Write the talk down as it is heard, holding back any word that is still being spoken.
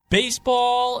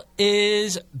Baseball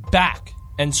is back,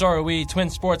 and so are we. Twin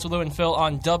Sports with Lou and Phil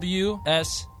on WSJU.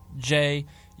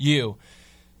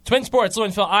 Twin Sports, Lou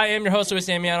and Phil. I am your host, Louis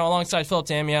Damiano, alongside Philip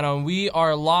Damiano, and we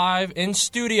are live in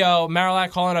studio.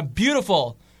 Marillac calling a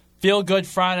beautiful feel-good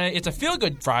Friday. It's a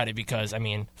feel-good Friday because,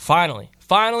 finally,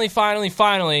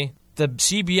 the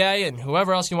CBA and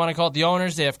whoever else you want to call it, the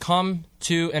owners, they have come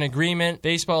to an agreement.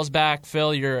 Baseball's back.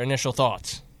 Phil, your initial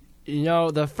thoughts?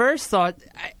 The first thought,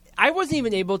 I wasn't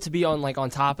even able to be on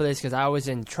top of this because I was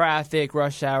in traffic,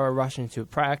 rush hour, rushing to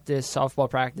practice, softball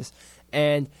practice.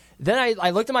 And then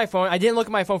I looked at my phone. I didn't look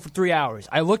at my phone for 3 hours.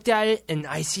 I looked at it, and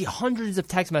I see hundreds of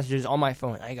text messages on my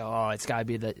phone. I go, oh, it's got to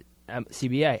be the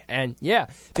CBA. And, yeah,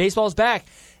 baseball's back.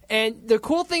 And the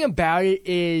cool thing about it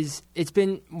is it's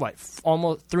been,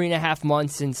 almost 3.5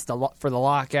 months for the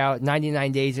lockout.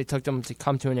 99 days it took them to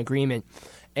come to an agreement.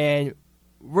 And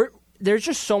there's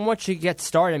just so much to get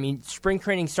started. Spring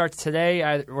training starts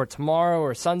today or tomorrow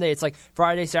or Sunday. It's like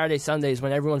Friday, Saturday, Sunday is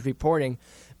when everyone's reporting.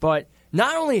 But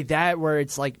not only that, where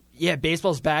it's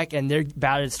baseball's back and they're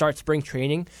about to start spring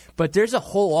training, but there's a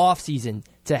whole off season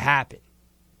to happen.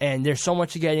 And there's so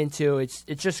much to get into. It's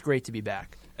just great to be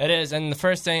back. It is, and the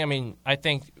first thing, I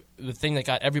think the thing that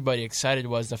got everybody excited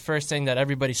was the first thing that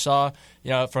everybody saw,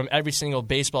 from every single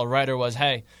baseball writer was,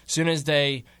 hey, as soon as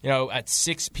they, at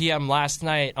 6 p.m. last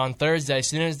night on Thursday, as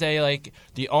soon as they,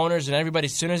 the owners and everybody,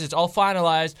 as soon as it's all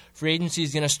finalized, free agency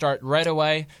is going to start right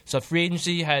away. So free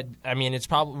agency it's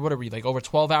probably, what are we, over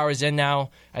 12 hours in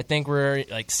now? I think we're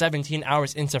 17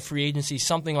 hours into free agency,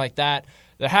 something like that.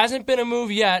 There hasn't been a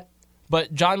move yet.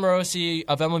 But John Morosi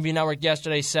of MLB Network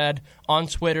yesterday said on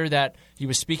Twitter that he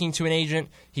was speaking to an agent.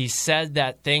 He said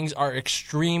that things are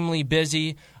extremely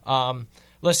busy.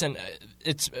 Listen,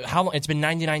 it's been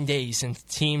 99 days since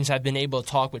teams have been able to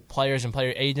talk with players and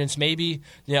player agents. Maybe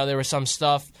there was some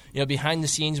stuff behind the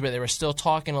scenes where they were still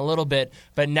talking a little bit,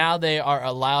 but now they are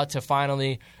allowed to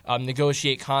finally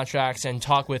negotiate contracts and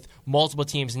talk with multiple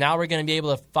teams. Now we're going to be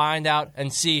able to find out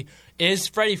and see, is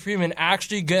Freddie Freeman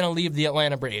actually going to leave the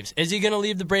Atlanta Braves? Is he going to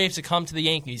leave the Braves to come to the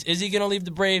Yankees? Is he going to leave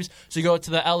the Braves to go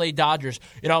to the L.A. Dodgers?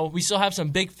 We still have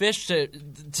some big fish to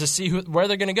see where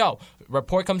they're going to go.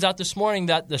 Report comes out this morning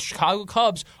that the Chicago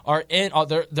Cubs are in.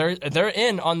 They're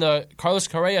in on the Carlos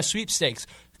Correa sweepstakes.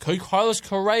 Could Carlos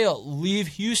Correa leave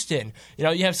Houston?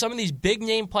 You have some of these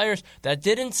big-name players that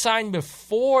didn't sign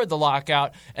before the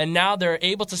lockout, and now they're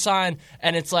able to sign.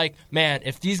 And it's man,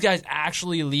 if these guys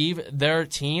actually leave their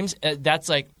teams,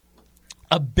 that's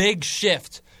a big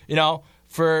shift,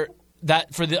 for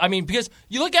that. Because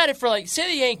you look at it for say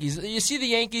the Yankees. You see the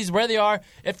Yankees where they are.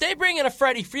 If they bring in a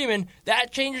Freddie Freeman,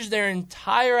 that changes their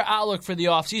entire outlook for the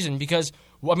offseason. Because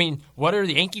what are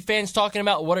the Yankee fans talking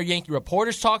about? What are Yankee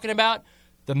reporters talking about?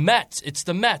 The Mets. It's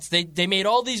the Mets. They made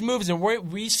all these moves, and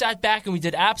we sat back and we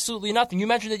did absolutely nothing. You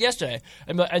mentioned it yesterday.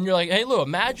 And you're like, hey, Lou,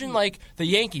 imagine the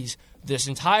Yankees this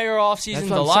entire offseason,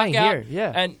 the lockout.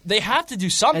 Yeah. And they have to do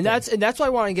something. And that's what I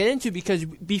want to get into, because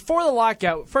before the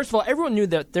lockout, first of all, everyone knew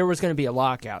that there was going to be a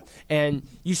lockout. And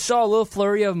you saw a little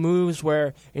flurry of moves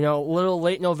where, a little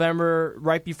late November,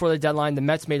 right before the deadline, the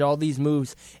Mets made all these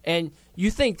moves. And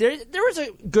you think there was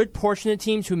a good portion of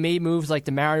teams who made moves, like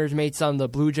the Mariners made some, the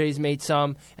Blue Jays made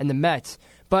some, and the Mets.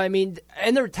 But, and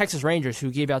there were Texas Rangers who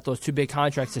gave out those 2 big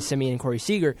contracts to Simeon and Corey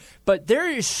Seager. But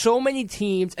there are so many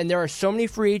teams and there are so many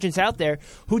free agents out there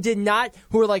who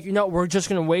were like, we're just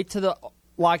going to wait till the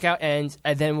lockout ends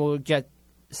and then we'll get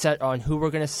set on who we're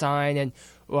going to sign. And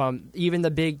even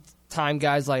the big-time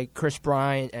guys like Chris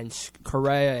Bryant and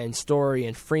Correa and Story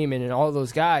and Freeman and all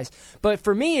those guys. But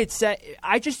for me, it's that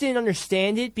I just didn't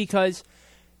understand it, because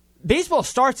baseball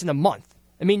starts in a month.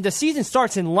 The season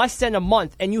starts in less than a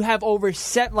month, and you have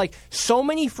so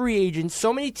many free agents,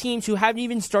 so many teams who haven't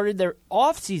even started their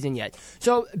off season yet.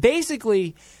 So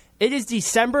basically, it is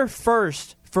December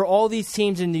 1st for all these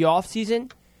teams in the off season,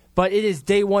 but it is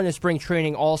day one of spring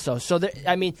training also. So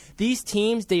these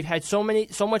teams, they've had so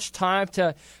much time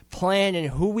to plan and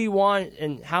who we want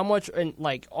and how much, and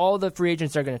all the free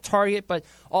agents are going to target, but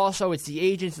also it's the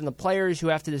agents and the players who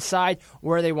have to decide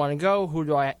where they want to go,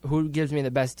 who gives me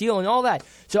the best deal and all that.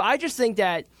 So I just think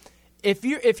that if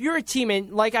you're a team,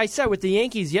 and like I said with the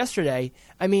Yankees yesterday,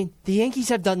 the Yankees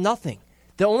have done nothing.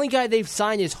 The only guy they've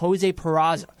signed is Jose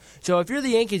Peraza. So if you're the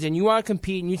Yankees and you want to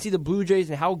compete and you see the Blue Jays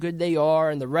and how good they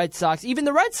are, and the Red Sox, even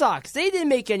the Red Sox, they didn't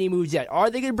make any moves yet. Are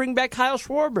they going to bring back Kyle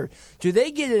Schwarber? Do they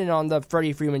get in on the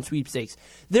Freddie Freeman sweepstakes?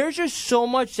 There's just so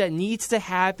much that needs to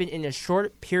happen in a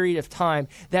short period of time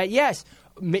that, yes,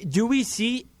 do we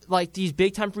see these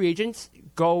big-time free agents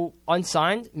go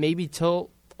unsigned maybe till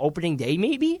opening day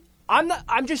maybe?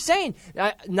 I'm just saying,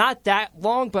 not that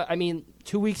long, but I mean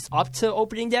 2 weeks up to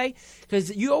opening day,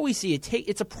 because you always see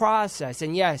it's a process.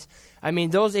 And yes, I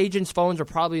mean those agents' phones are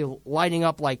probably lighting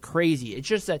up like crazy. It's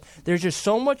just that there's just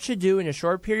so much to do in a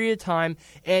short period of time,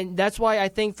 and that's why I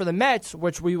think for the Mets,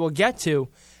 which we will get to,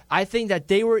 I think that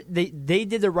they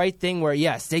did the right thing. Where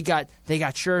yes, they got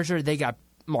Scherzer, they got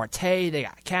Marte, they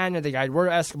got Cannon, they got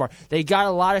Eduardo Escobar. They got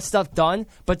a lot of stuff done,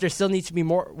 but there still needs to be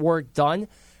more work done.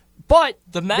 But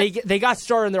they got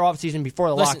started in their offseason before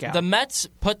the lockout. The Mets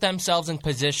put themselves in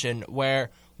position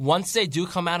where once they do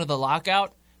come out of the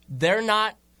lockout, they're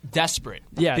not desperate.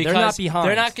 Yeah, they're not behind.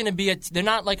 They're not going to be. They're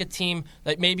not like a team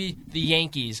like maybe the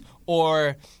Yankees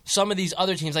or some of these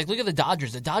other teams. Like look at the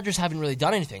Dodgers. The Dodgers haven't really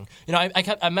done anything. You know,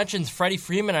 I mentioned Freddie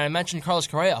Freeman and I mentioned Carlos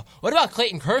Correa. What about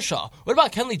Clayton Kershaw? What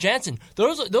about Kenley Jansen?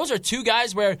 Those are two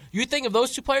guys where you think of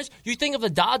those two players, you think of the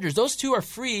Dodgers. Those two are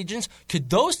free agents. Could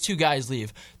those two guys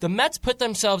leave? The Mets put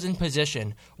themselves in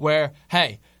position where,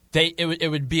 hey, it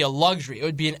would be a luxury. It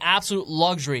would be an absolute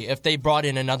luxury if they brought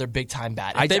in another big-time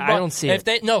bat. I don't see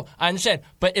it. No, I understand.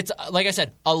 But it's, like I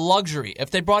said, a luxury.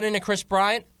 If they brought in a Chris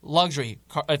Bryant, luxury.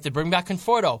 If they bring back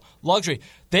Conforto, luxury.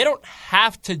 They don't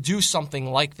have to do something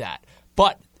like that.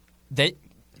 But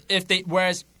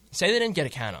whereas, say they didn't get a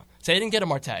Cano, say they didn't get a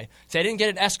Marte, say they didn't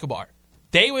get an Escobar,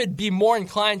 they would be more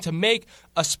inclined to make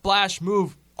a splash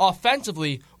move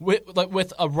offensively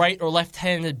with a right or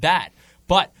left-handed bat.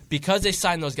 But because they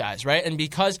signed those guys, right, and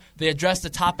because they addressed the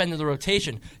top end of the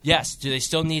rotation, yes, do they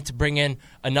still need to bring in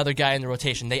another guy in the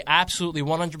rotation? They absolutely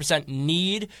 100%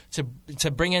 need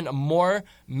to bring in more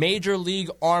major league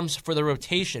arms for the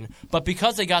rotation. But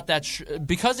because they got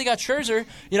Scherzer,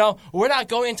 you know, we're not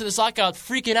going into this lockout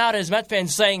freaking out as Met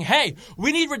fans saying, "Hey,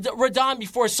 we need Rodon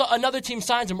before another team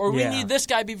signs him," or "We need this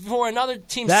guy before another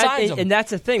team signs him." And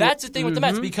that's the thing. That's the thing with the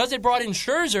Mets. Because they brought in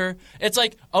Scherzer, it's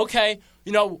like, okay.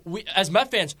 You know, we, as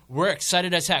Met fans, we're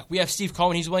excited as heck. We have Steve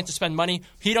Cohen. He's willing to spend money.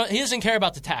 He doesn't care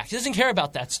about the tax. He doesn't care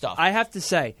about that stuff. I have to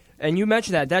say, and you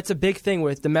mentioned that's a big thing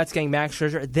with the Mets getting Max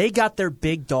Scherzer. They got their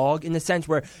big dog in the sense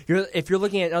where if you're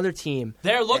looking at another team,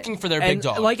 they're looking for their big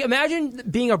dog. Like imagine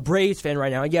being a Braves fan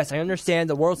right now. And yes, I understand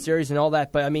the World Series and all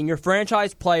that, but I mean your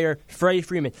franchise player, Freddie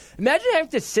Freeman. Imagine having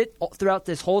to sit throughout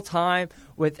this whole time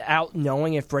without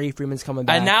knowing if Freddie Freeman's coming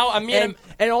back. And now, I mean,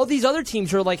 and all these other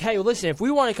teams are like, hey, listen, if we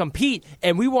want to compete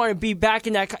and we want to be back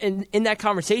in that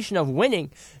conversation of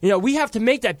winning, you know, we have to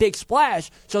make that big splash.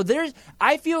 So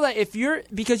I feel that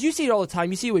because you see it all the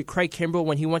time, you see it with Craig Kimbrell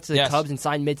when he went to the Cubs and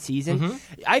signed mid-season.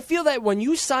 Mm-hmm. I feel that when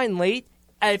you sign late,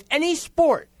 out of any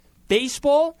sport,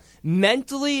 baseball,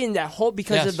 mentally and that whole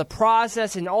because of the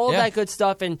process and all of that good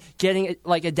stuff and getting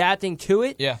adapting to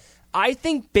it. Yeah, I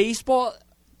think baseball.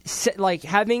 Like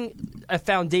having a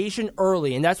foundation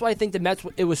early, and that's why I think the Mets.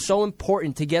 It was so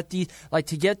important to get those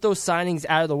signings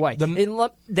out of the way.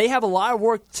 They have a lot of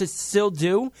work to still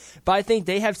do, but I think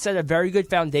they have set a very good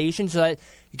foundation so that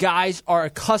guys are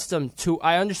accustomed to.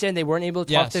 I understand they weren't able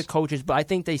to talk to coaches, but I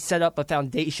think they set up a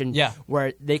foundation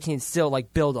where they can still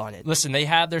build on it. Listen, they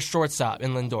have their shortstop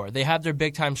in Lindor. They have their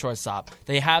big time shortstop.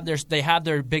 They have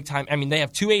their big time. I mean, they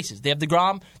have two aces. They have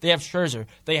DeGrom. They have Scherzer.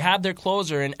 They have their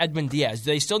closer in Edwin Diaz.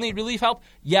 Do they still need relief help?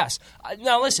 Yes.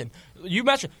 Now listen. You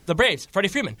mentioned the Braves, Freddie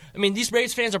Freeman. I mean, these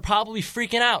Braves fans are probably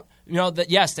freaking out. You know,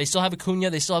 that yes, they still have Acuna,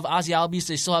 they still have Ozzie Albies,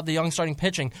 they still have the young starting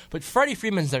pitching, but Freddie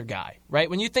Freeman's their guy, right?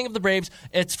 When you think of the Braves,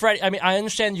 it's Freddie. I mean, I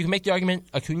understand you can make the argument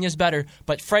Acuna's better,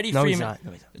 but Freddie Freeman. He's not.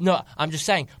 No, I'm just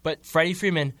saying. But Freddie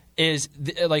Freeman is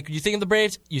you think of the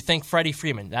Braves, you think Freddie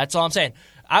Freeman. That's all I'm saying.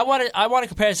 I want to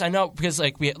compare this. I know because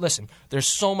there's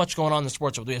so much going on in the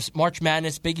sports world. We have March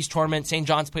Madness, Big East tournament. St.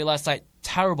 John's played last night.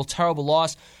 Terrible, terrible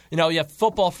loss. You know, you have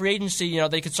football free agency. You know,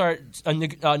 they could start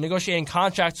negotiating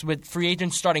contracts with free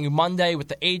agents starting Monday with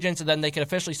the agents, and then they could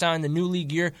officially sign the new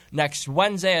league year next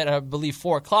Wednesday at, I believe,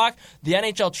 4 o'clock. The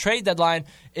NHL trade deadline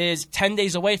is 10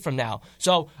 days away from now.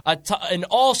 So in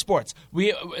all sports,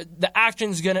 the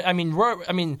action's gonna. I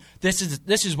mean, this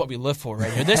is what we live for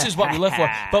right here. This is what we live for.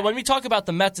 But when we talk about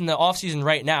the Mets in the offseason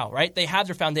right now, right, they have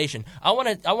their foundation. I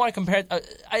want to compare.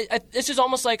 This is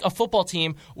almost like a football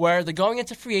team where they're going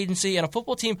into free agency, and a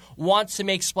football team wants to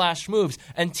make splash moves.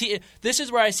 And this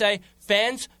is where I say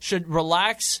fans should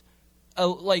relax.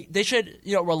 They should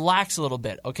relax a little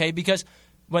bit, okay? Because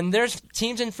when there's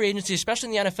teams in free agency,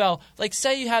 especially in the NFL, like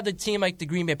say you have the team like the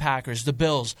Green Bay Packers, the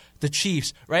Bills, the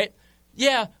Chiefs, right?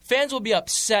 Yeah, fans will be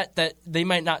upset that they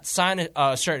might not sign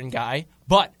a certain guy,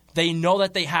 but they know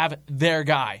that they have their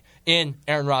guy in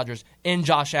Aaron Rodgers, in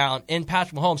Josh Allen, in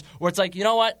Patrick Mahomes, where it's like, you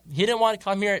know what? He didn't want to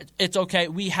come here. It's okay.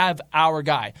 We have our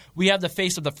guy. We have the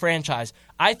face of the franchise.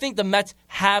 I think the Mets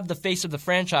have the face of the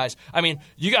franchise. I mean,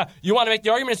 you want to make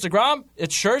the argument it's DeGrom,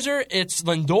 it's Scherzer, it's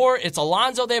Lindor, it's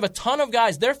Alonso. They have a ton of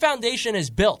guys. Their foundation is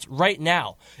built right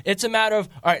now. It's a matter of,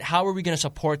 all right, how are we going to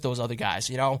support those other guys?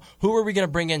 You know, who are we going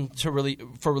to bring in for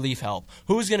relief help?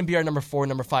 Who's going to be our number 4,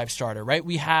 number 5 starter, right?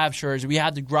 We have Scherzer, we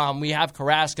have DeGrom, we have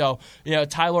Carrasco, you know,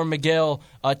 Tyler McGill,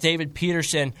 David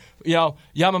Peterson. You know,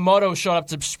 Yamamoto showed up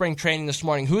to spring training this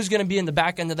morning. Who's going to be in the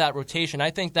back end of that rotation? I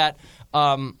think that, you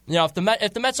know, if the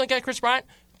Mets don't get Chris Bryant,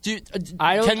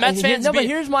 can Mets fans but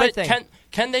here's my thing.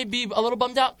 Can they be a little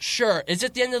bummed out? Sure. Is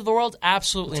it the end of the world?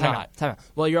 Absolutely not. Time out.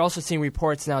 Well, you're also seeing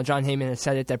reports now, John Heyman has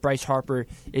said it, that Bryce Harper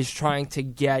is trying to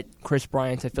get Chris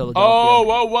Bryant to Philadelphia. Whoa.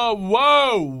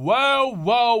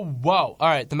 All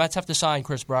right, the Mets have to sign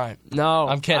Chris Bryant. No.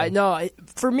 I'm kidding.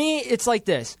 For me, it's like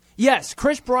this. Yes,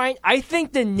 Chris Bryant, I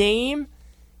think the name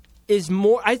is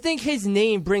more. I think his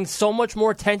name brings so much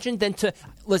more attention than to.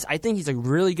 Listen, I think he's a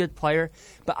really good player,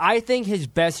 but I think his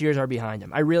best years are behind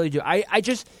him. I really do. I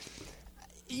just.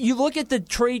 You look at the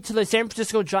trade to the San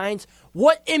Francisco Giants,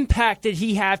 what impact did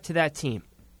he have to that team?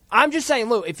 I'm just saying,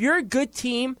 look, if you're a good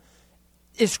team,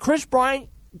 is Chris Bryant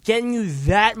getting you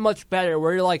that much better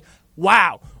where you're like,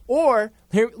 wow? Or,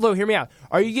 hear me out.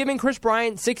 Are you giving Chris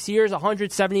Bryant 6 years,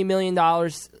 $170 million or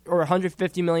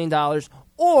 $150 million?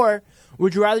 Or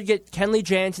would you rather get Kenley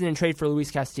Jansen and trade for Luis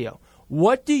Castillo?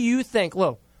 What do you think?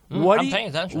 Look, what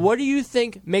do you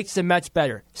think makes the Mets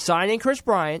better? Signing Chris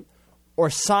Bryant or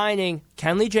signing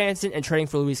Kenley Jansen and trading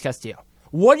for Luis Castillo?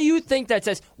 What do you think that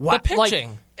says? The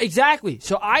pitching. Exactly.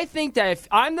 So I think that if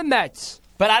I'm the Mets...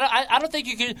 But I don't think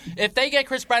you could. If they get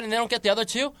Chris Bryant and they don't get the other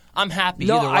two, I'm happy.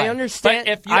 No, either way. I understand.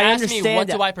 But if you ask me what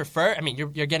do I prefer, I mean,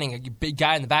 you're getting a big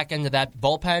guy in the back end of that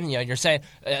bullpen. You know, you're saying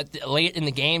late in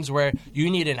the games where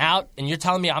you need an out, and you're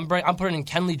telling me I'm putting in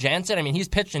Kenley Jansen. I mean, he's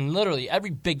pitched in literally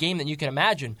every big game that you can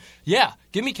imagine. Yeah,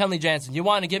 give me Kenley Jansen. You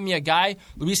want to give me a guy,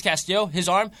 Luis Castillo, his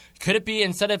arm? Could it be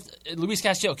instead of Luis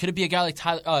Castillo? Could it be a guy like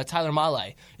Tyler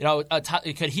Mahle? You know,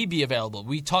 could he be available?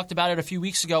 We talked about it a few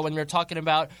weeks ago when we were talking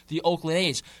about the Oakland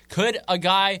A's. Could a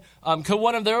guy? Could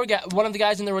one of the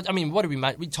guys in the? I mean, what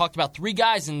did we talked about 3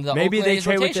 guys in the Maybe Oakland they A's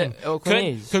trade rotation. with the Oakland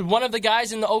A's. Could one of the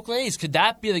guys in the Oakland A's? Could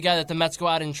that be the guy that the Mets go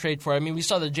out and trade for? I mean, we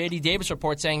saw the J.D. Davis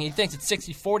report saying he thinks it's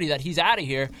 60-40 that he's out of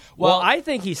here. Well, I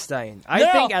think he's staying.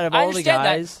 I think out of all the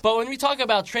guys. That. But when we talk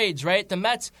about trades, right? The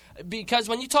Mets, because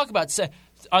when you talk about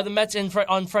are the Mets in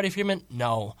on Freddie Freeman?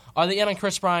 No. Are they in on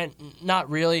Chris Bryant? Not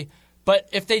really. But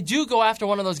if they do go after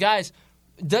one of those guys,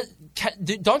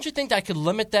 don't you think that could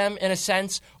limit them in a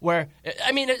sense where,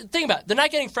 I mean, think about it. They're not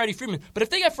getting Freddie Freeman, but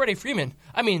if they get Freddie Freeman,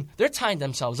 I mean, they're tying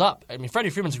themselves up. I mean, Freddie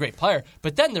Freeman's a great player,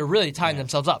 but then they're really tying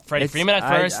themselves up. Freddie Freeman at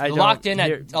first, locked in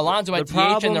at Alonso at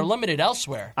DH, and they're limited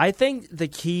elsewhere. I think the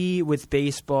key with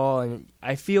baseball, and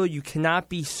I feel you cannot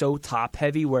be so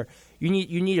top-heavy where you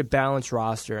need a balanced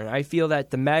roster. And I feel that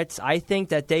the Mets, I think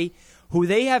that who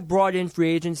they have brought in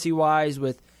free agency-wise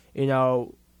with, you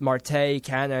know, Marte,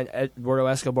 Canna, and Eduardo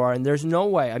Escobar, and there's no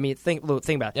way. I mean, think about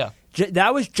it. Yeah.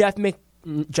 That was Jeff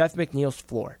McNeil's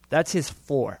floor. That's his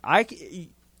floor.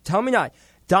 Tell me not.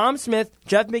 Dom Smith,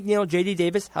 Jeff McNeil, J.D.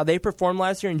 Davis, how they performed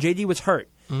last year, and J.D. was hurt.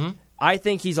 Mm-hmm. I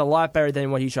think he's a lot better than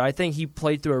what he showed. I think he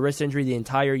played through a wrist injury the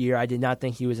entire year. I did not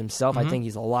think he was himself. I think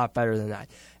he's a lot better than that.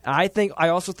 I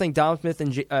also think Dom Smith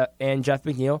and Jeff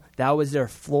McNeil, that was their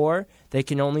floor. They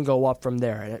can only go up from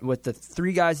there. And with the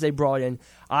 3 guys they brought in,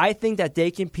 I think that they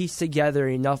can piece together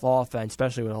enough offense,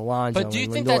 especially with Alonso. But do you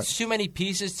think Lindor. that's too many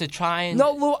pieces to try and?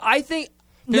 No, Lou, I think.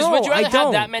 Because no, would you rather I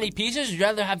don't. have that many pieces? Or would you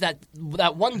rather have that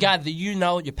one guy that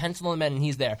you pencil him in and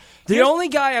he's there? The only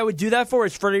guy I would do that for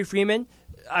is Freddie Freeman.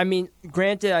 I mean,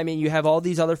 granted, you have all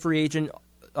these other free agent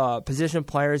position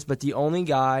players, but the only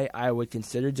guy I would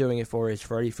consider doing it for is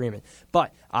Freddie Freeman.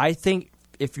 But I think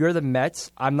if you're the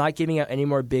Mets, I'm not giving out any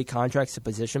more big contracts to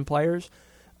position players.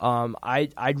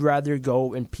 I'd rather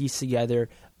go and piece together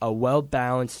a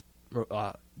well-balanced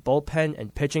bullpen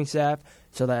and pitching staff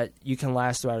so that you can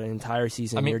last throughout an entire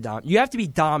season. You have to be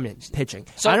dominant pitching.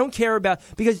 So I don't care about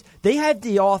because they have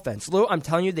the offense. Lou, I'm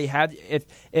telling you, they have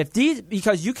if these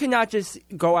because you cannot just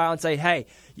go out and say, hey,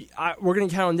 we're going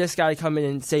to count on this guy to come in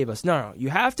and save us. No, you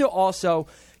have to also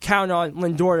count on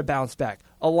Lindor to bounce back,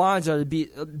 Alonso to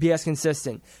be as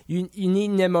consistent. You need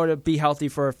Nimmo to be healthy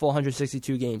for a full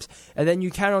 162 games, and then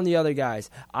you count on the other guys.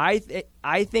 I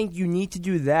think you need to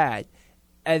do that,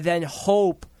 and then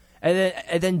hope. And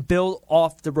then build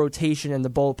off the rotation and the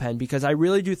bullpen because I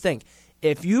really do think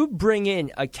if you bring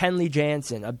in a Kenley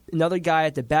Jansen, another guy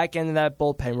at the back end of that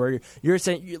bullpen where you're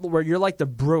saying where you're like the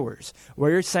Brewers,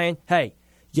 where you're saying, hey,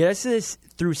 get us to this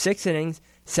through 6 innings,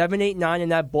 7, 8, 9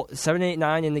 in 7, 8,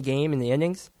 9 in the game in the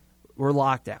innings. We're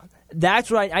locked down. That's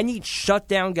what I need.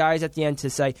 Shutdown guys at the end to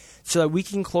say so that we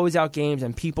can close out games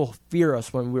and people fear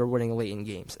us when we're winning late in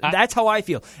games. That's how I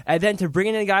feel. And then to bring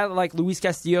in a guy like Luis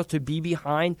Castillo to be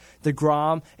behind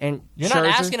DeGrom and you're Scherzer,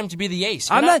 not asking him to be the ace.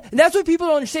 I'm not. And that's what people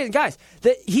don't understand, guys.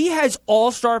 That he has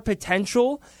all-star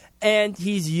potential and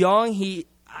he's young.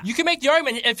 You can make the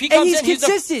argument if he comes and he's in.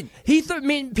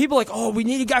 Consistent. People are like, oh, we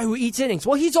need a guy who eats innings.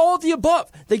 Well, he's all of the above.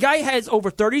 The guy has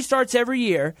over 30 starts every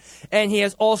year, and he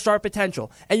has all-star potential.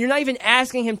 And you're not even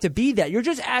asking him to be that. You're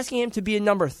just asking him to be a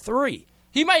number 3.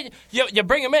 He might. You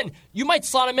bring him in. You might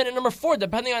slot him in at number 4,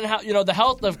 depending on how the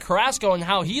health of Carrasco and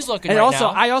how he's looking. And right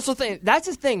also, now. I also think that's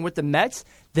the thing with the Mets.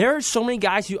 There are so many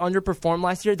guys who underperformed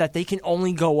last year that they can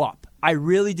only go up. I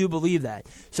really do believe that.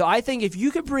 So I think if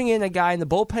you could bring in a guy in the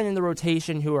bullpen and the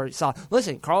rotation who are solid.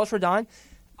 Listen, Carlos Rodon,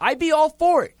 I'd be all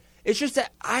for it. It's just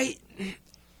that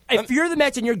if you're the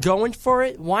Mets and you're going for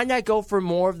it, why not go for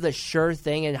more of the sure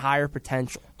thing and higher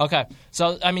potential? Okay,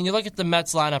 so I mean, you look at the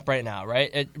Mets lineup right now,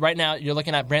 right? Right now, you're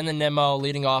looking at Brandon Nimmo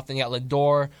leading off, then you got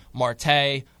Lindor,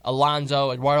 Marte,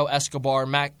 Alonso, Eduardo Escobar,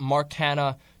 Mark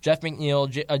Canha, Jeff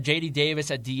McNeil, J.D. Davis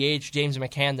at DH, James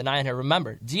McCann, the 9 here.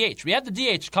 Remember, DH. We have the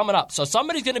DH coming up, so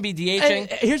somebody's going to be DHing. And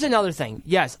here's another thing.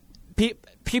 Yes,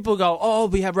 people go, oh,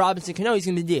 we have Robinson Cano, he's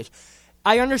going to be DH.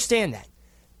 I understand that.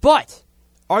 But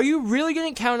are you really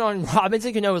going to count on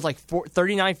Robinson Cano as like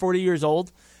 39, 40 years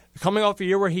old, coming off a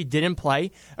year where he didn't play?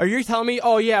 Or you're telling me,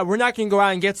 oh, yeah, we're not going to go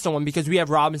out and get someone because we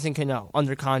have Robinson Cano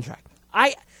under contract?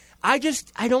 I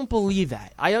don't believe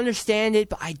that. I understand it,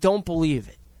 but I don't believe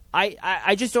it.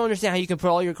 I just don't understand how you can put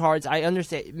all your cards. I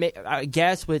understand. I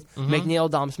guess with McNeil,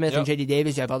 Dom Smith, and J.D.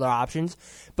 Davis, you have other options.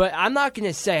 But I'm not going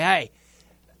to say, hey,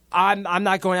 I'm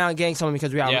not going out and getting someone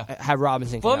because we have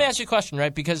Robinson. Well, let me ask you a question,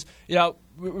 right? Because,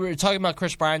 we're talking about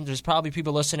Chris Bryant. There's probably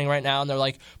people listening right now, and they're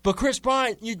like, but Chris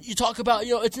Bryant, you talk about,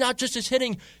 it's not just his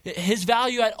hitting, his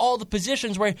value at all the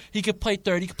positions where he could play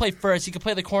third, he could play first, he could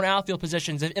play the corner outfield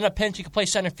positions. In a pinch, he could play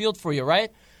center field for you, right?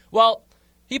 Well,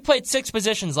 he played 6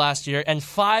 positions last year, and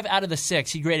 5 out of the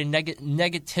 6 he graded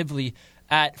negatively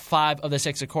at 5 of the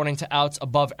 6, according to Outs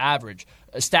Above Average,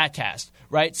 StatCast,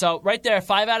 right? So right there,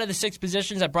 5 out of the 6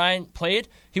 positions that Bryant played,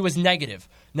 he was negative.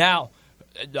 Now,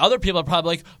 other people are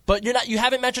probably like, but you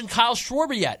haven't mentioned Kyle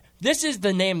Schwarber yet. This is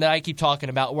the name that I keep talking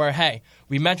about where, hey,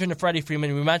 we mentioned a Freddie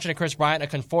Freeman, we mentioned a Chris Bryant, a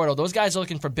Conforto. Those guys are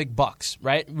looking for big bucks,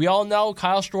 right? We all know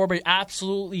Kyle Schwarber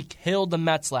absolutely killed the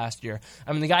Mets last year.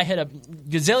 I mean, the guy hit a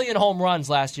gazillion home runs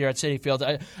last year at Citi Field.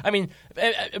 I mean,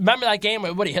 remember that game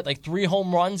where he hit like 3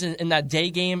 home runs in that day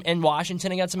game in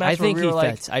Washington against the Mets? I think he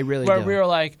fits. I really do. Where do. we were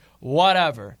like,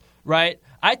 whatever, right?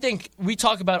 I think we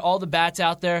talk about all the bats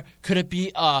out there. Could it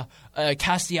be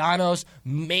Castellanos?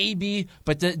 Maybe.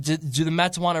 But do the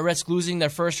Mets want to risk losing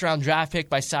their first-round draft pick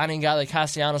by signing a guy like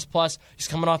Castellanos? Plus, he's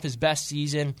coming off his best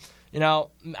season.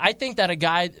 I think that a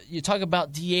guy, you talk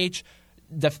about DH,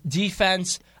 the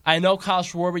defense, I know Kyle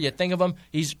Schwarber, you think of him,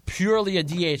 he's purely a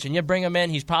DH. And you bring him in,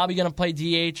 he's probably going to play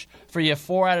DH for you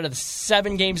 4 out of the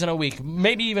 7 games in a week.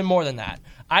 Maybe even more than that.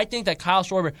 I think that Kyle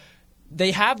Schwarber...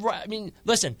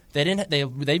 listen,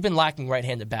 they've been lacking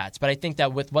right-handed bats, but I think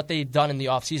that with what they've done in the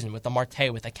offseason, with the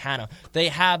Marte, with the Canha, they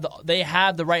have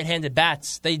the right-handed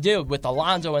bats. They do. With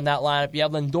Alonso in that lineup, you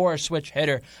have Lindor, switch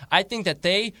hitter. I think that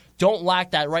they don't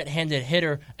lack that right-handed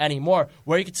hitter anymore,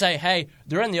 where you could say, hey,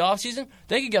 they're in the offseason,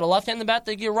 they could get a left-handed bat,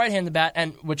 they could get a right-handed bat,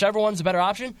 and whichever one's the better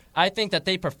option, I think that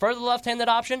they prefer the left-handed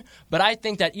option, but I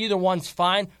think that either one's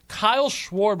fine. Kyle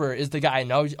Schwarber is the guy.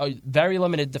 No, very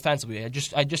limited defensively. I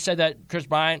just said that Chris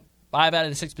Bryant, 5 out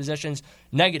of the 6 positions,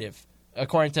 negative,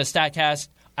 according to StatCast,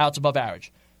 Outs Above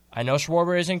Average. I know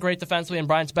Schwarber isn't great defensively and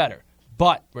Bryant's better,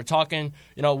 but we're talking,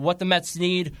 what the Mets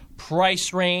need,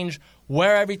 price range,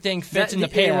 where everything fits in the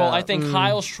payroll. I think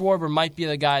Kyle Schwarber might be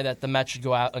the guy that the Mets should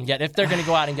go out and get if they're going to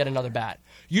go out and get another bat.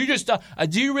 You just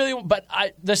do you really? But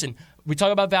listen. We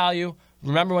talk about value.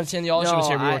 Remember when Sandy Alderson was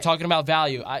here? We were talking about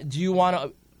value. Do you want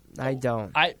to? I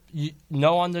don't.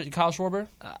 No on the Kyle Schwarber.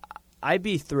 I'd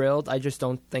be thrilled. I just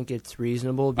don't think it's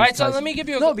reasonable. All right, so let me give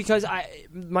you because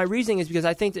my reasoning is because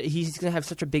I think that he's going to have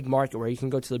such a big market where he can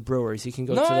go to the Brewers, he can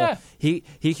go he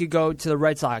could go to the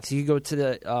Red Sox, he could go to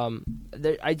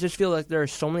the. I just feel like there are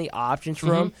so many options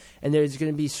for him, and there's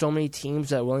going to be so many teams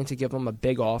that are willing to give him a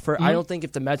big offer. I don't think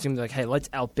if the Mets are going to be like, hey, let's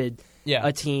outbid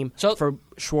a team for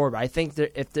Schwarber. I think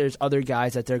that if there's other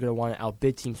guys that they're going to want to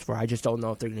outbid teams for, I just don't know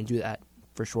if they're going to do that.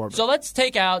 For Schwarber. So let's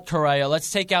take out Correa.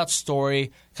 Let's take out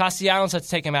Story. Castellanos, let's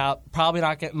take him out. Probably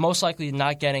most likely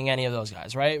not getting any of those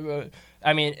guys, right?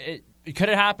 I mean, could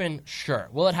it happen? Sure.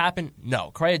 Will it happen?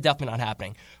 No. Correa definitely not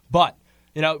happening. But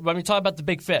when we talk about the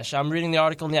big fish, I'm reading the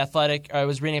article in The Athletic. I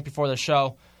was reading it before the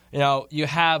show. You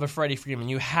have a Freddie Freeman,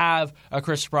 you have a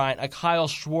Chris Bryant, a Kyle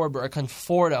Schwarber, a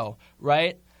Conforto,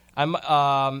 right?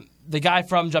 The guy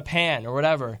from Japan or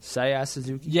whatever. Seiya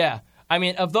Suzuki. Yeah. I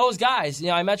mean, of those guys,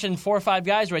 I mentioned 4 or 5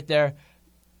 guys right there.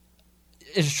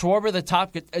 Is Schwarber the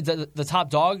top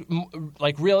dog?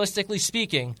 Like, realistically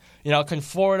speaking,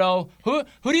 Conforto. Who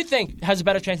do you think has a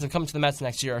better chance of coming to the Mets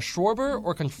next year, a Schwarber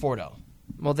or Conforto?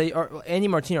 Well, Andy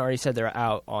Martino already said they're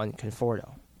out on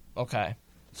Conforto. Okay.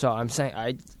 So I'm saying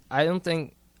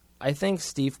I think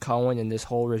Steve Cohen and this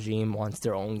whole regime wants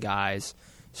their own guys.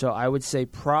 So I would say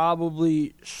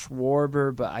probably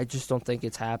Schwarber, but I just don't think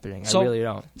it's happening. I really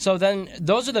don't. So then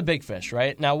those are the big fish,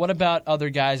 right? Now what about other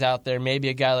guys out there? Maybe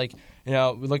a guy like, we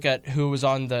look at who was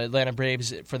on the Atlanta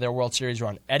Braves for their World Series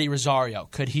run. Eddie Rosario,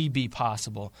 could he be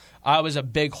possible? I was a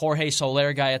big Jorge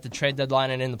Soler guy at the trade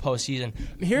deadline and in the postseason.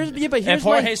 If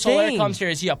Jorge Soler comes here,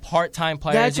 is he a part-time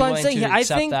player? That's what I'm saying.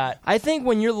 I think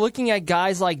when you're looking at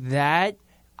guys like that,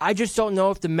 I just don't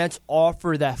know if the Mets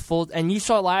offer that full. And you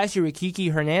saw last year with Kiki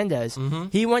Hernandez. Mm-hmm.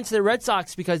 He went to the Red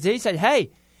Sox because they said,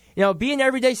 hey, be an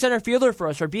everyday center fielder for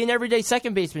us or be an everyday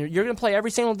second baseman. You're going to play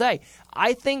every single day.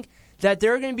 I think that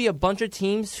there are going to be a bunch of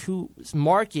teams who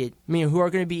are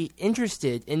going to be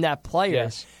interested in that player,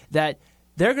 yes, that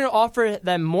they're going to offer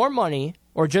them more money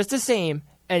or just the same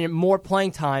and more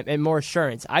playing time and more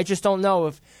assurance. I just don't know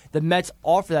if the Mets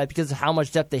offer that because of how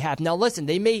much depth they have. Now, listen,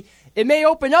 it may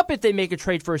open up if they make a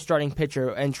trade for a starting pitcher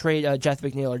and trade Jeff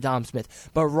McNeil or Dom Smith.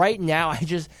 But right now,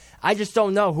 I just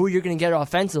don't know who you're going to get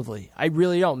offensively. I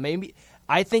really don't.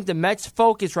 I think the Mets'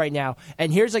 focus right now,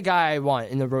 and here's a guy I want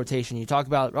in the rotation. You talk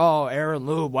about, Aaron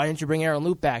Loup. Why didn't you bring Aaron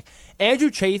Loup back?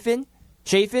 Andrew Chafin,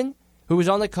 who was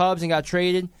on the Cubs and got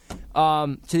traded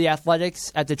to the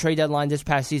Athletics at the trade deadline this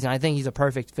past season. I think he's a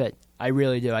perfect fit. I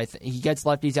really do. He gets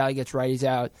lefties out, he gets righties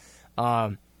out.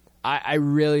 I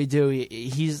really do.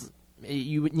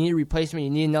 You need a replacement. You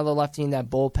need another lefty in that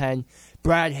bullpen.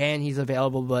 Brad Hand, he's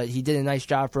available, but he did a nice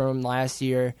job for him last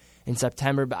year in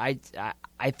September. But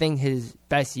I think his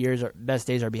best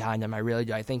days are behind him. I really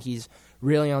do. I think he's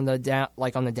really on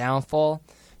the downfall.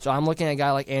 So I'm looking at a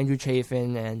guy like Andrew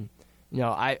Chafin, and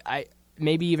I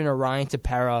maybe even a Ryan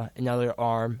Tepera, another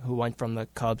arm who went from the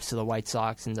Cubs to the White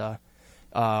Sox in the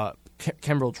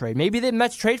Kimbrel trade. Maybe the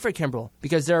Mets trade for Kimbrel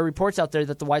because there are reports out there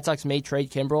that the White Sox may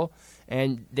trade Kimbrel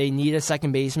and they need a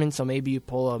second baseman. So maybe you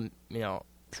pull a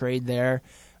trade there.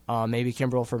 Maybe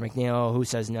Kimbrel for McNeil, who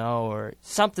says no, or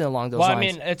something along those lines. Well, I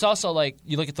mean, it's also like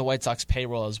you look at the White Sox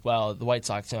payroll as well. The White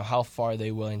Sox, how far are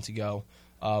they willing to go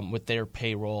with their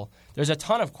payroll? There's a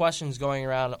ton of questions going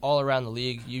around all around the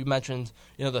league. You mentioned,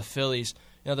 the Phillies.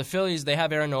 The Phillies, they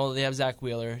have Aaron Nola, they have Zach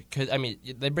Wheeler.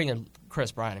 They bring in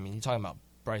Chris Bryant. You're talking about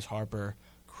Bryce Harper,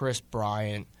 Chris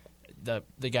Bryant,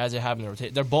 the guys they have in the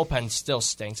rotation. Their bullpen still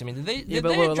stinks. Did they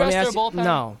address their bullpen?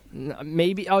 No.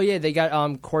 Maybe. Oh, yeah, they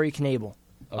got Corey Knebel.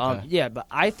 Okay. But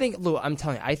I think, Lou, I'm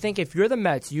telling you, I think if you're the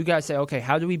Mets, you guys say, okay,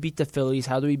 how do we beat the Phillies?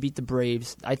 How do we beat the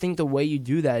Braves? I think the way you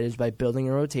do that is by building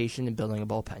a rotation and building a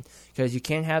bullpen. Because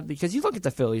you look at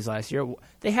the Phillies last year,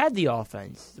 they had the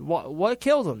offense. What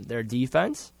killed them? Their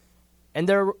defense and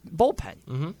their bullpen.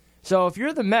 Mm-hmm. So if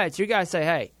you're the Mets, you guys say,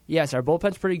 hey, yes, our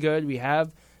bullpen's pretty good. We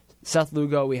have Seth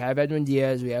Lugo, we have Edwin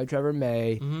Diaz, we have Trevor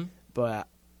May. Mm-hmm.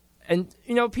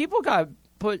 People got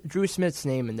put Drew Smith's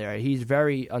name in there. He's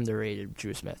very underrated,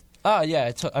 Drew Smith. Oh yeah,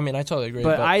 I totally agree.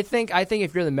 But I think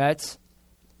if you're the Mets,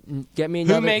 get me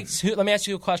another. Let me ask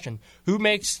you a question. Who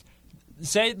makes?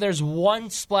 Say there's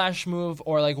one splash move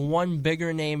or like one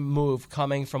bigger name move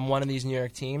coming from one of these New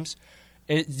York teams.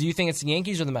 Do you think it's the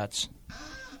Yankees or the Mets?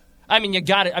 You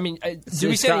got it. Do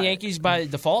we say the Yankees by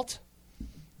default?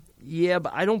 Yeah,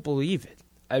 but I don't believe it.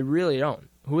 I really don't.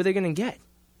 Who are they going to get?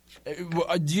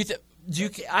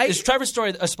 Is Trevor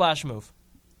Story a splash move?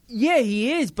 Yeah,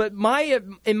 he is. But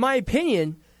in my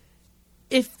opinion,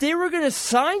 if they were going to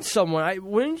sign someone,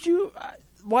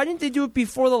 why didn't they do it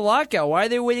before the lockout? Why are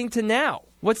they waiting to now?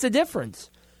 What's the difference?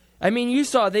 You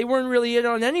saw they weren't really in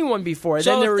on anyone before.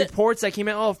 So then there were reports that came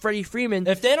out. Freddie Freeman.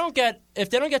 If they don't get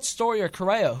Story or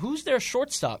Correa, who's their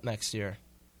shortstop next year?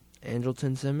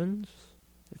 Andrelton Simmons.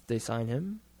 If they sign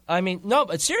him. No,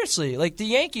 but seriously, like the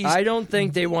Yankees. I don't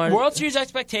think they want World Series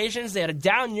expectations. They had a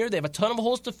down year. They have a ton of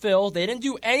holes to fill. They didn't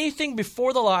do anything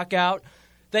before the lockout.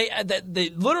 They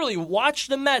literally watched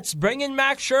the Mets bring in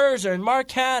Max Scherzer and Mark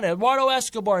Canha, Eduardo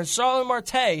Escobar, and Starlin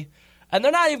Marte, and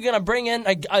they're not even going to bring in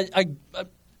a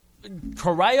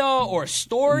Correa or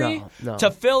Story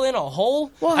to fill in a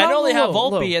hole. Well, I know they have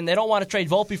Volpe, and they don't want to trade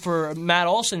Volpe for Matt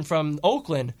Olson from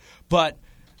Oakland, but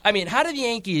I mean, how do the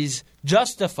Yankees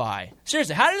justify?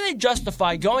 Seriously, how do they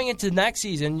justify going into the next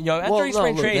season? Entering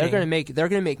spring trading, they're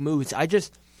gonna make moves.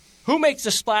 Who makes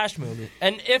the splash move?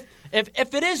 And if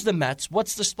it is the Mets,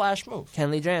 what's the splash move?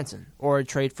 Kenley Jansen or a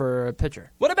trade for a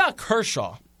pitcher. What about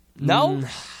Kershaw? No.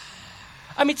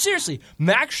 I mean, seriously,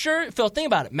 Max Scherzer. Phil, think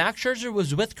about it. Max Scherzer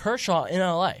was with Kershaw in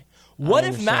L.A. What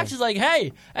if Max is like,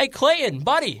 hey, Clayton,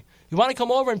 buddy, you want to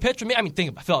come over and pitch with me? I mean,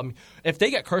 think about it, Phil. I mean, if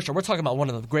they get Kershaw, we're talking about one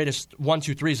of the greatest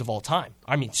 1-2-3s of all time.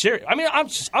 I mean, serious. I mean,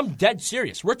 I'm dead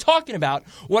serious. We're talking about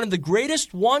one of the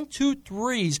greatest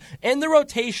 1-2-3s in the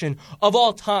rotation of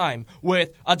all time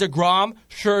with DeGrom,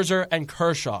 Scherzer, and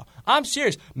Kershaw. I'm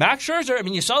serious. Max Scherzer. I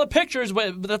mean, you saw the pictures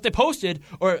that they posted,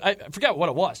 or I forget what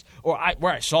it was, or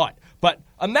where I saw it. But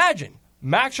imagine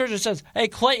Max Scherzer says, "Hey,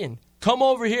 Clayton, come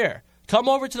over here. Come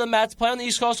over to the Mets, play on the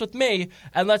East Coast with me,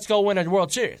 and let's go win a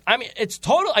World Series." I mean, it's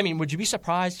total. I mean, would you be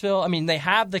surprised, Phil? I mean, they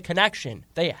have the connection.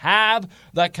 It's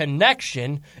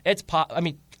I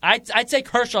mean, I'd say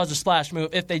Kershaw's a splash move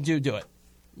if they do it.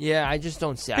 Yeah, I just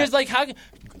don't see it. Because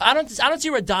I don't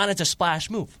see Rodon as a splash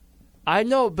move. I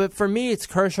know, but for me, it's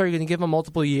Kershaw. You're going to give him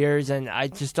multiple years, and I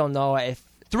just don't know if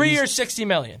 3 years, $60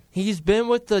 million. He's been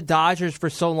with the Dodgers for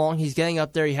so long. He's getting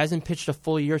up there. He hasn't pitched a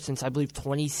full year since, I believe,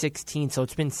 2016. So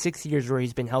it's been 6 years where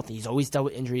he's been healthy. He's always dealt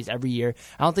with injuries every year.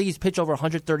 I don't think he's pitched over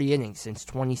 130 innings since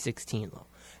 2016, though.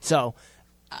 So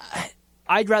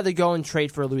I'd rather go and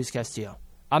trade for Luis Castillo.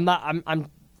 The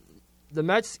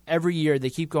Mets every year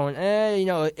they keep going.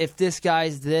 If this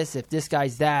guy's this, if this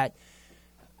guy's that.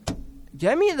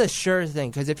 Get me the sure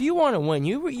thing, because if you want to win,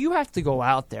 you have to go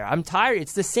out there. I'm tired.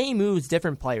 It's the same moves,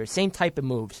 different players, same type of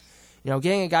moves.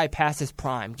 Getting a guy past his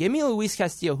prime. Give me Luis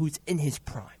Castillo, who's in his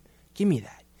prime. Give me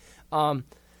that.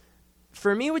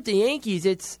 For me with the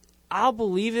Yankees, I'll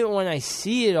believe it when I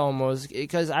see it almost,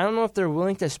 because I don't know if they're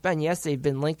willing to spend. Yes, they've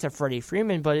been linked to Freddie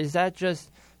Freeman, but is that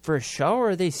just for a show,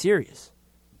 or are they serious?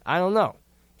 I don't know,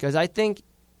 because I think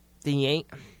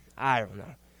I don't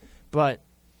know. But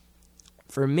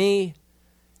for me,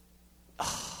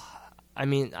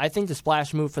 I think the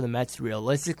splash move for the Mets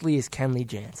realistically is Kenley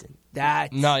Jansen.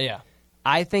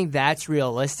 I think that's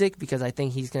realistic because I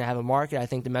think he's going to have a market. I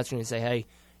think the Mets are going to say, hey,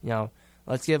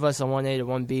 let's give us a 1A to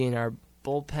 1B in our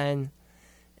bullpen.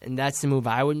 And that's the move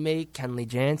I would make, Kenley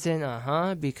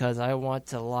Jansen, because I want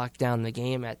to lock down the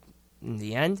game in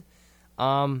the end.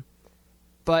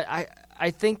 But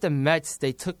I think the Mets,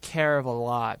 they took care of a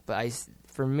lot. But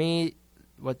for me,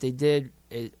 what they did,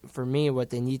 what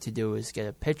they need to do is get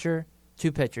a pitcher,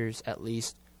 2 pitchers at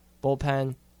least,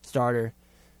 bullpen, starter.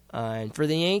 And for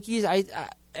the Yankees,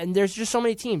 and there's just so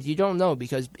many teams you don't know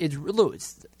because it's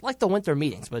like the winter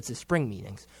meetings, but it's the spring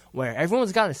meetings where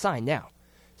everyone's got to sign now.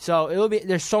 So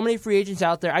there's so many free agents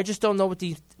out there. I just don't know what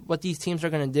these teams are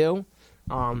going to do.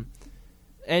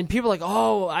 And people are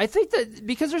like, I think that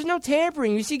because there's no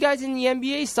tampering. You see guys in the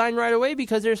NBA sign right away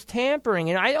because there's tampering.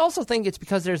 And I also think it's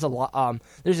because there's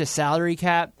a salary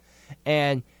cap.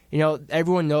 And,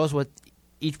 everyone knows what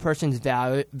each person's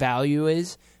value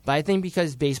is. But I think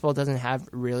because baseball doesn't have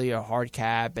really a hard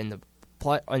cap and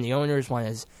the owners want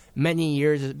as many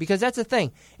years. Because that's the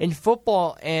thing. In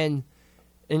football and,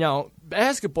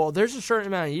 basketball, there's a certain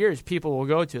amount of years people will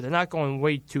go to. They're not going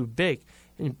way too big.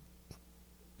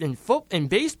 In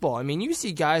baseball, you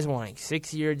see guys wanting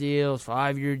 6-year deals,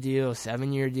 5-year deals,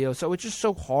 7-year deals. So it's just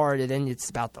so hard, and then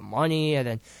it's about the money and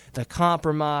then the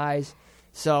compromise.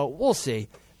 So we'll see.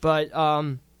 But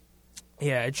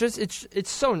it's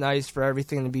so nice for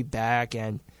everything to be back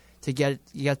and to get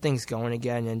things going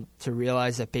again, and to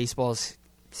realize that baseball's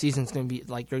season's going to be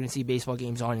like you're going to see baseball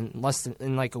games on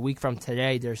in like a week from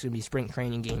today. There's going to be spring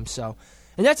training games. So,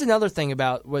 and that's another thing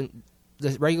about when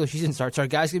the regular season starts. Our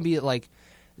guys going to be like.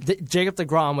 Jacob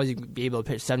deGrom was be able to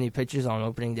pitch 70 pitches on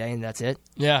opening day, and that's it.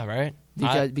 Yeah, right.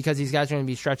 Because these guys are going to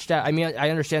be stretched out. I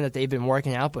understand that they've been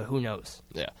working out, but who knows?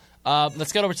 Yeah.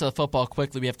 Let's get over to the football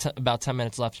quickly. We have about 10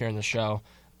 minutes left here in the show.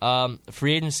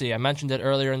 Free agency. I mentioned it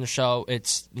earlier in the show.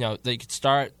 It's they could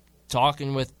start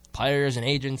talking with players and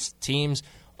agents, teams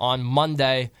on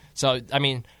Monday. So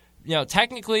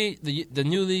technically, the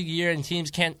new league year and teams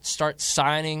can't start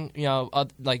signing,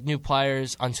 like new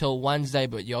players until Wednesday.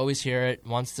 But you always hear it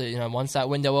once that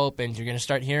window opens, you're going to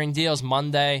start hearing deals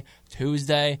Monday,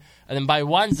 Tuesday, and then by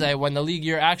Wednesday, when the league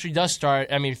year actually does start,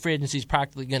 free agency is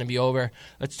practically going to be over.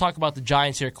 Let's talk about the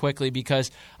Giants here quickly because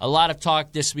a lot of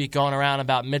talk this week going around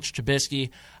about Mitch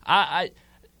Trubisky.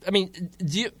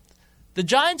 The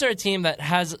Giants are a team that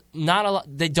has not a lot.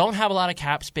 They don't have a lot of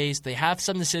cap space. They have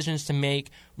some decisions to make.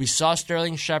 We saw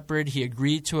Sterling Shepard. He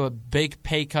agreed to a big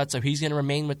pay cut, so he's going to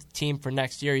remain with the team for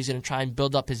next year. He's going to try and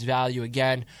build up his value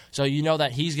again. So you know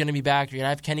that he's going to be back. You're going to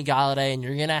have Kenny Golladay, and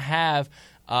you're going to have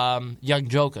young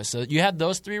Joka. So you have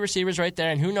those three receivers right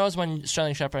there, and who knows when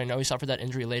Sterling Shepard, I know he suffered that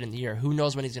injury late in the year, who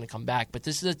knows when he's going to come back. But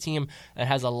this is a team that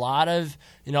has a lot of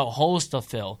holes to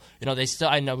fill. They still,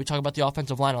 I know we talk about the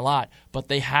offensive line a lot, but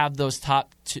they have those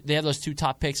two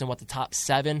top picks in the top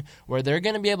 7 where they're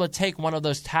going to be able to take one of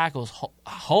those tackles.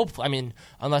 Hopefully,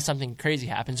 unless something crazy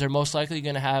happens, they're most likely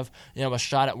going to have a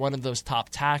shot at one of those top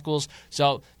tackles.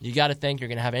 So you got to think you're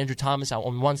going to have Andrew Thomas out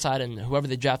on one side and whoever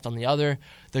they draft on the other.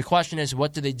 The question is,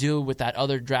 what do they do with that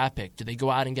other draft pick? Do they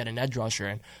go out and get an edge rusher?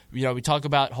 And we talk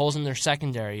about holes in their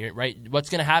secondary, right? What's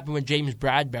going to happen with James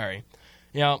Bradbury?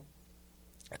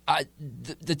 A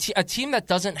team that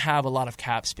doesn't have a lot of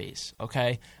cap space,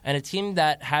 okay, and a team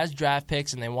that has draft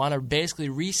picks and they want to basically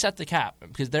reset the cap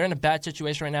because they're in a bad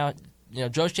situation right now.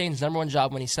 Joe Schoen's number one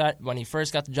job when he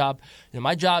first got the job,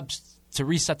 my job's to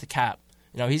reset the cap.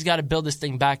 He's got to build this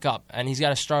thing back up and he's got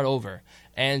to start over.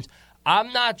 And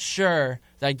I'm not sure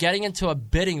that getting into a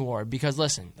bidding war, because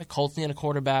listen, the Colts need a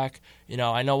quarterback.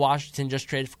 I know Washington just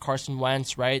traded for Carson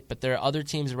Wentz, right? But there are other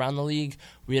teams around the league.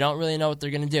 We don't really know what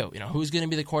they're going to do. Who's going to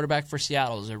be the quarterback for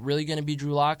Seattle? Is it really going to be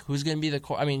Drew Lock? Who's going to be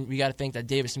we got to think that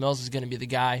Davis Mills is going to be the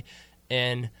guy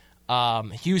in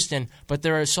Houston. But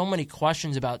there are so many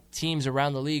questions about teams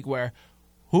around the league where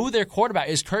who their quarterback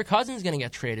is. Kirk Cousins going to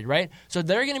get traded, right? So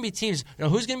there are going to be teams.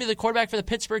 Who's going to be the quarterback for the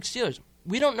Pittsburgh Steelers?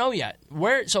 We don't know yet.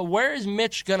 Where is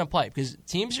Mitch going to play? Because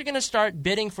teams are going to start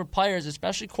bidding for players,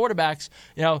 especially quarterbacks.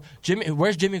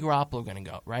 Where's Jimmy Garoppolo going to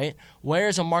go, right?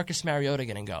 Where's a Marcus Mariota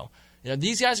going to go?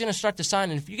 These guys are going to start to sign.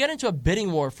 And if you get into a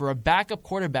bidding war for a backup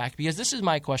quarterback, because this is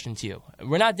my question to you.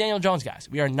 We're not Daniel Jones guys.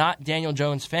 We are not Daniel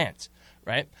Jones fans,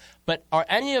 right? But are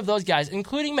any of those guys,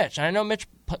 including Mitch, and I know Mitch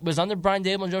was under Brian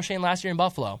Dable and Joe Schoen last year in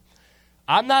Buffalo.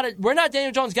 We're not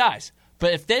Daniel Jones guys.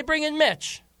 But if they bring in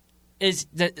Mitch,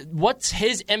 what's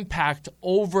his impact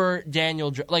over Daniel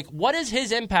Jones? Like, what is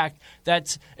his impact?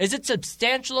 Is it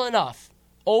substantial enough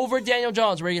over Daniel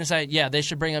Jones where you're going to say, yeah, they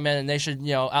should bring him in and they should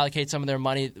allocate some of their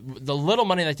money, the little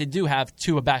money that they do have,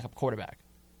 to a backup quarterback?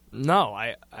 No,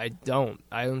 I don't.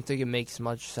 I don't think it makes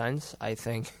much sense.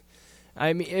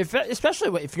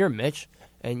 Especially if you're Mitch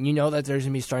and you know that there's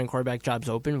going to be starting quarterback jobs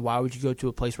open, why would you go to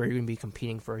a place where you're going to be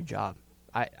competing for a job?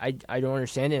 I don't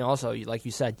understand it. And also, like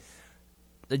you said,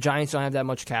 the Giants don't have that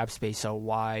much cap space, so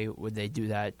why would they do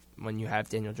that when you have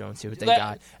Daniel Jones, see what they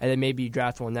got, and then maybe you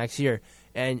draft one next year?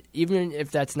 And even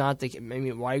if that's not the case,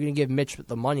 why are you going to give Mitch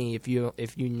the money if you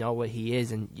know what he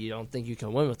is and you don't think you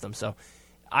can win with him? So,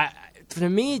 for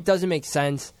me, it doesn't make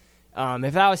sense.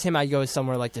 If I was him, I'd go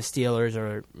somewhere like the Steelers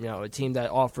or a team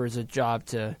that offers a job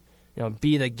to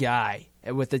be the guy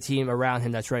with the team around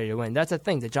him that's ready to win. That's the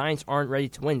thing. The Giants aren't ready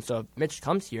to win, so if Mitch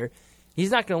comes here,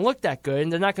 he's not going to look that good,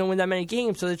 and they're not going to win that many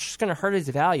games, so it's just going to hurt his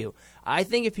value. I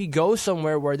think if he goes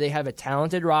somewhere where they have a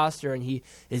talented roster and he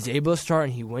is able to start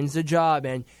and he wins the job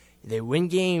and they win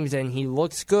games and he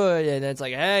looks good and it's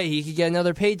like, hey, he could get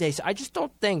another payday. So I just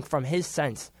don't think from his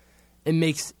sense it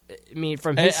makes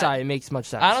from his side it makes much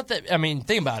sense. I don't think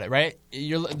think about it, right?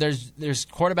 There's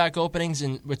quarterback openings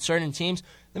with certain teams.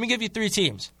 Let me give you 3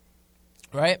 teams.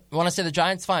 Right? You want to say the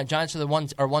Giants? Fine. Giants are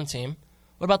one team.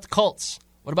 What about the Colts?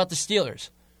 What about the Steelers?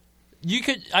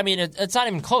 It's not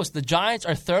even close. The Giants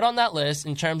are third on that list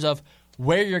in terms of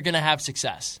where you're going to have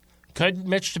success. Could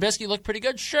Mitch Trubisky look pretty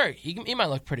good? Sure. He might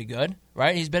look pretty good,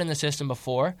 right? He's been in the system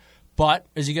before. But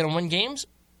is he going to win games?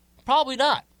 Probably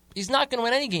not. He's not going to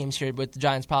win any games here with the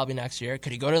Giants probably next year.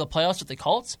 Could he go to the playoffs with the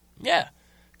Colts? Yeah.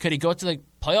 Could he go to the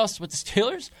playoffs with the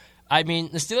Steelers?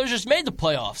 The Steelers just made the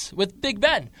playoffs with Big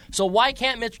Ben. So why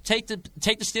can't Mitch take the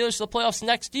Steelers to the playoffs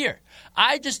next year?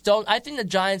 I just don't. I think the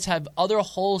Giants have other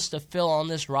holes to fill on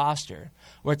this roster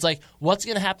where it's like, what's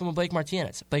going to happen with Blake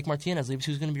Martinez? Blake Martinez leaves,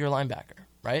 who's going to be your linebacker,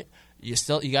 right? You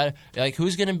got to,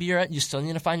 who's going to be you still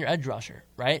need to find your edge rusher,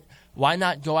 right? Why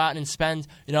not go out and spend,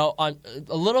 on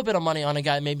a little bit of money on a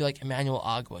guy maybe like Emmanuel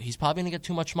Ogbah? He's probably going to get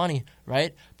too much money,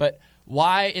 right? But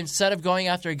why, instead of going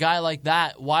after a guy like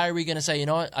that, why are we going to say, you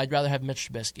know what, I'd rather have Mitch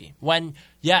Trubisky? When,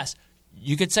 yes,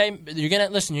 you could say, you're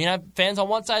going to have fans on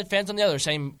one side, fans on the other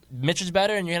saying Mitch is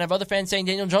better, and you're going to have other fans saying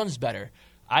Daniel Jones is better.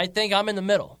 I think I'm in the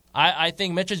middle. I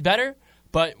think Mitch is better,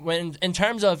 but when in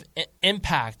terms of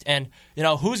impact and,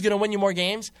 who's going to win you more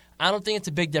games, I don't think it's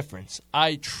a big difference.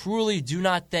 I truly do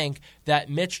not think that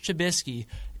Mitch Trubisky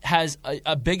has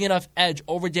a big enough edge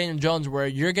over Daniel Jones where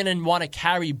you're going to want to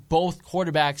carry both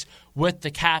quarterbacks with the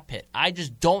cap hit. I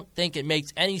just don't think it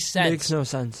makes any sense. Makes no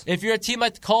sense. If you're a team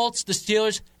like the Colts, the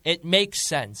Steelers, it makes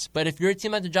sense. But if you're a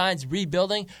team like the Giants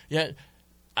rebuilding,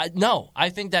 no. I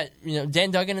think that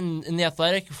Dan Duggan in The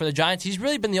Athletic for the Giants, he's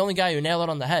really been the only guy who nailed it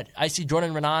on the head. I see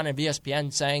Jordan Renan of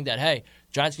ESPN saying that, hey,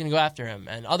 Giants going to go after him,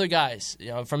 and other guys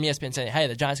from ESPN saying, hey,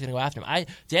 the Giants going to go after him.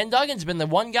 Dan Duggan's been the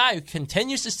one guy who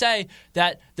continues to say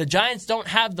that the Giants don't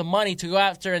have the money to go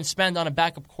after and spend on a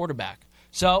backup quarterback.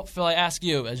 So, Phil, I ask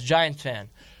you, as a Giants fan,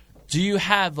 do you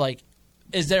have,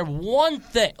 is there one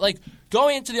thing,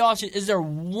 going into the offseason, is there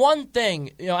one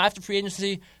thing, after free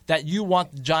agency that you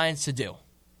want the Giants to do?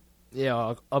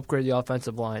 Yeah, upgrade the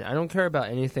offensive line. I don't care about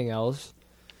anything else.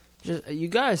 Just you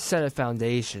guys set a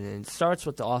foundation, and it starts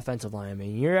with the offensive line. I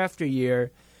mean, year after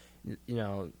year,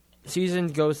 season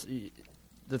goes.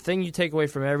 The thing you take away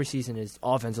from every season is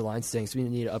offensive line stinks. We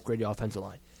need to upgrade the offensive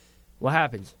line. What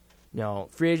happens?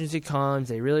 Free agency comes.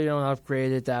 They really don't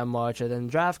upgrade it that much, and then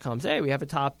the draft comes. Hey, we have a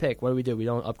top pick. What do? We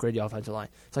don't upgrade the offensive line.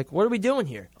 It's like, what are we doing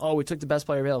here? Oh, we took the best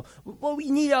player available. Well, we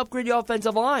need to upgrade the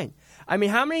offensive line. I mean,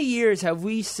 how many years have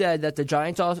we said that the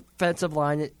Giants' offensive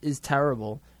line is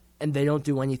terrible? And they don't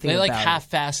do anything about it. They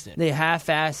half-assed it. They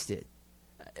half-assed it.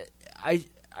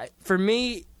 For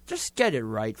me, just get it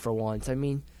right for once. I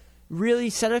mean, really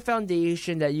set a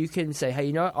foundation that you can say,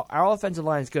 hey, our offensive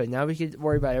line is good. Now we can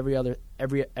worry about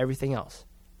everything else.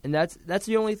 And that's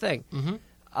the only thing. Mm-hmm.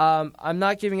 I'm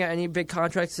not giving out any big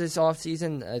contracts this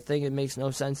offseason. I think it makes no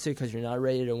sense to because you're not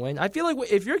ready to win. I feel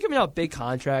like if you're giving out big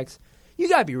contracts, you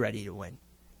got to be ready to win.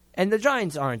 And the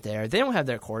Giants aren't there. They don't have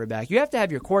their quarterback. You have to have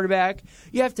your quarterback.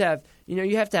 You have to have,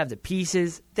 you have to have the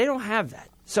pieces. They don't have that.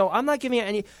 So I'm not giving it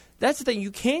any. That's the thing.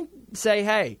 You can't say,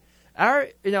 hey, we're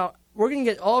going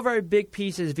to get all of our big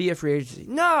pieces via free agency.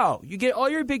 No, you get all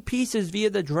your big pieces via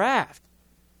the draft.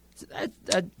 So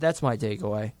that's my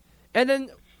takeaway. And then,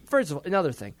 first of all,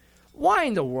 another thing. Why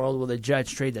in the world will the Jets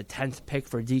trade the 10th pick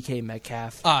for DK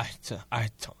Metcalf? I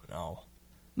don't know.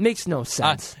 Makes no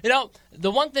sense. The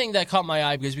one thing that caught my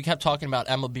eye, because we kept talking about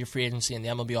MLB free agency and the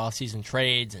MLB offseason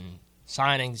trades and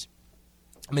signings.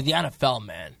 I mean, the NFL,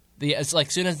 man. It's like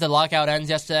as soon as the lockout ends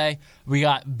yesterday, we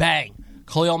got bang.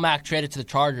 Khalil Mack traded to the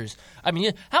Chargers. I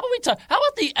mean, how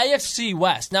about the AFC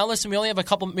West? Now, listen,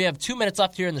 we have 2 minutes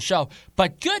left here in the show,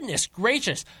 but goodness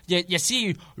gracious, you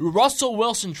see Russell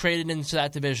Wilson traded into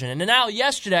that division, and now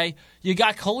yesterday you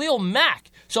got Khalil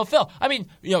Mack. So, Phil, I mean,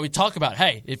 we talk about,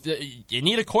 hey, if you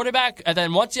need a quarterback, and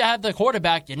then once you have the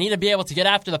quarterback, you need to be able to get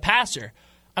after the passer.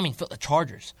 I mean, the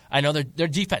Chargers, I know their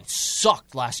defense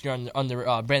sucked last year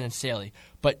under Brandon Staley,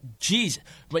 but geez,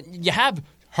 when you have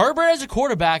Herbert as a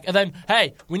quarterback, and then,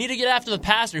 hey, we need to get after the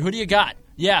passer. Who do you got?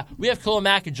 Yeah, we have Khalil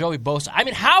Mack and Joey Bosa. I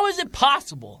mean, how is it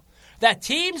possible that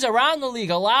teams around the league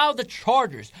allow the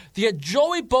Chargers to get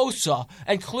Joey Bosa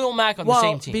and Khalil Mack on the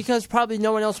same team? Because probably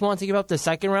no one else wants to give up the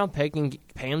second-round pick and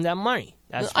pay him that money.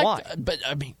 That's why. But,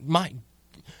 I mean,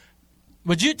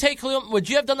 would you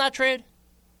have done that trade?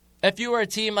 If you were a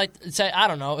team, say, I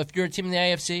don't know, if you're a team in the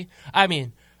AFC? I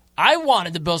mean, I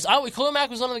wanted the Bills. Khalil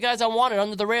Mack was one of the guys I wanted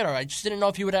under the radar. I just didn't know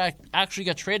if he would actually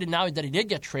get traded. Now that he did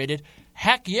get traded,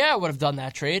 heck yeah, I would have done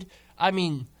that trade. I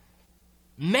mean,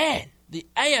 man, the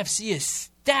AFC is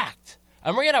stacked.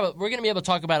 And we're gonna be able to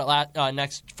talk about it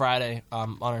next Friday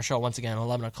on our show once again at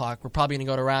 11 o'clock. We're probably going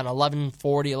to go to around 11:40,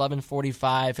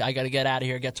 11:45. I got to get out of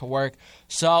here, get to work.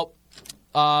 So,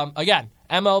 again,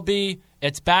 MLB,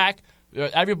 it's back.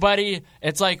 Everybody,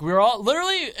 it's like we were all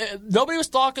literally nobody was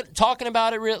talking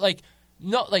about it.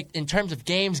 In terms of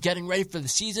games, getting ready for the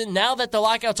season. Now that the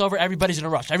lockout's over, everybody's in a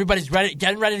rush. Everybody's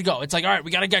getting ready to go. It's like, all right,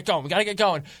 we got to get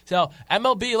going. So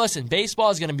MLB, listen,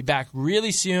 baseball is going to be back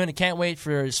really soon. I can't wait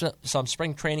for some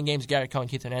spring training games. Garrett Cohen,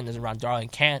 Keith Hernandez, and Ron Darling.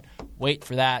 Can't wait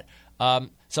for that.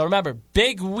 So remember,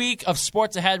 big week of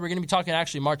sports ahead. We're going to be talking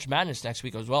actually March Madness next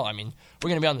week as well. I mean, we're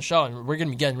going to be on the show, and we're going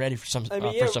to be getting ready for some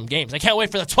games. I can't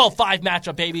wait for the 12-5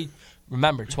 matchup, baby.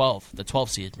 Remember, the 12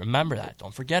 seed. Remember that.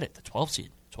 Don't forget it. The 12 seed.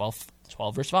 12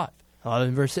 versus 5.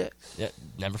 11 versus 6. Yeah,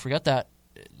 never forget that.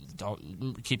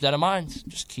 Don't keep that in mind.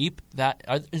 Just keep that.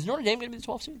 Is Notre Dame going to be the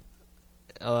 12 seed?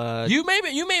 You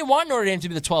may want Notre Dame to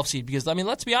be the 12th seed because, I mean,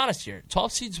 let's be honest here.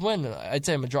 12 seeds win, I'd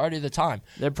say, a majority of the time.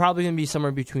 They're probably going to be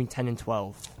somewhere between 10 and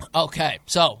 12. Okay,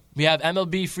 so we have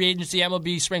MLB free agency,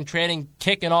 MLB spring training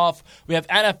kicking off. We have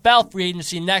NFL free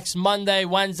agency next Monday,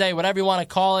 Wednesday, whatever you want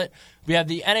to call it. We have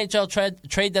the NHL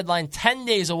trade deadline 10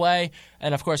 days away.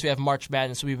 And, of course, we have March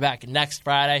Madness. We'll be back next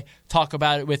Friday. Talk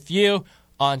about it with you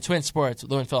on Twin Sports,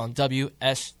 Lou and Phil on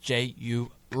WSJU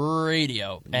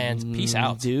Radio. And peace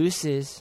out. Deuces.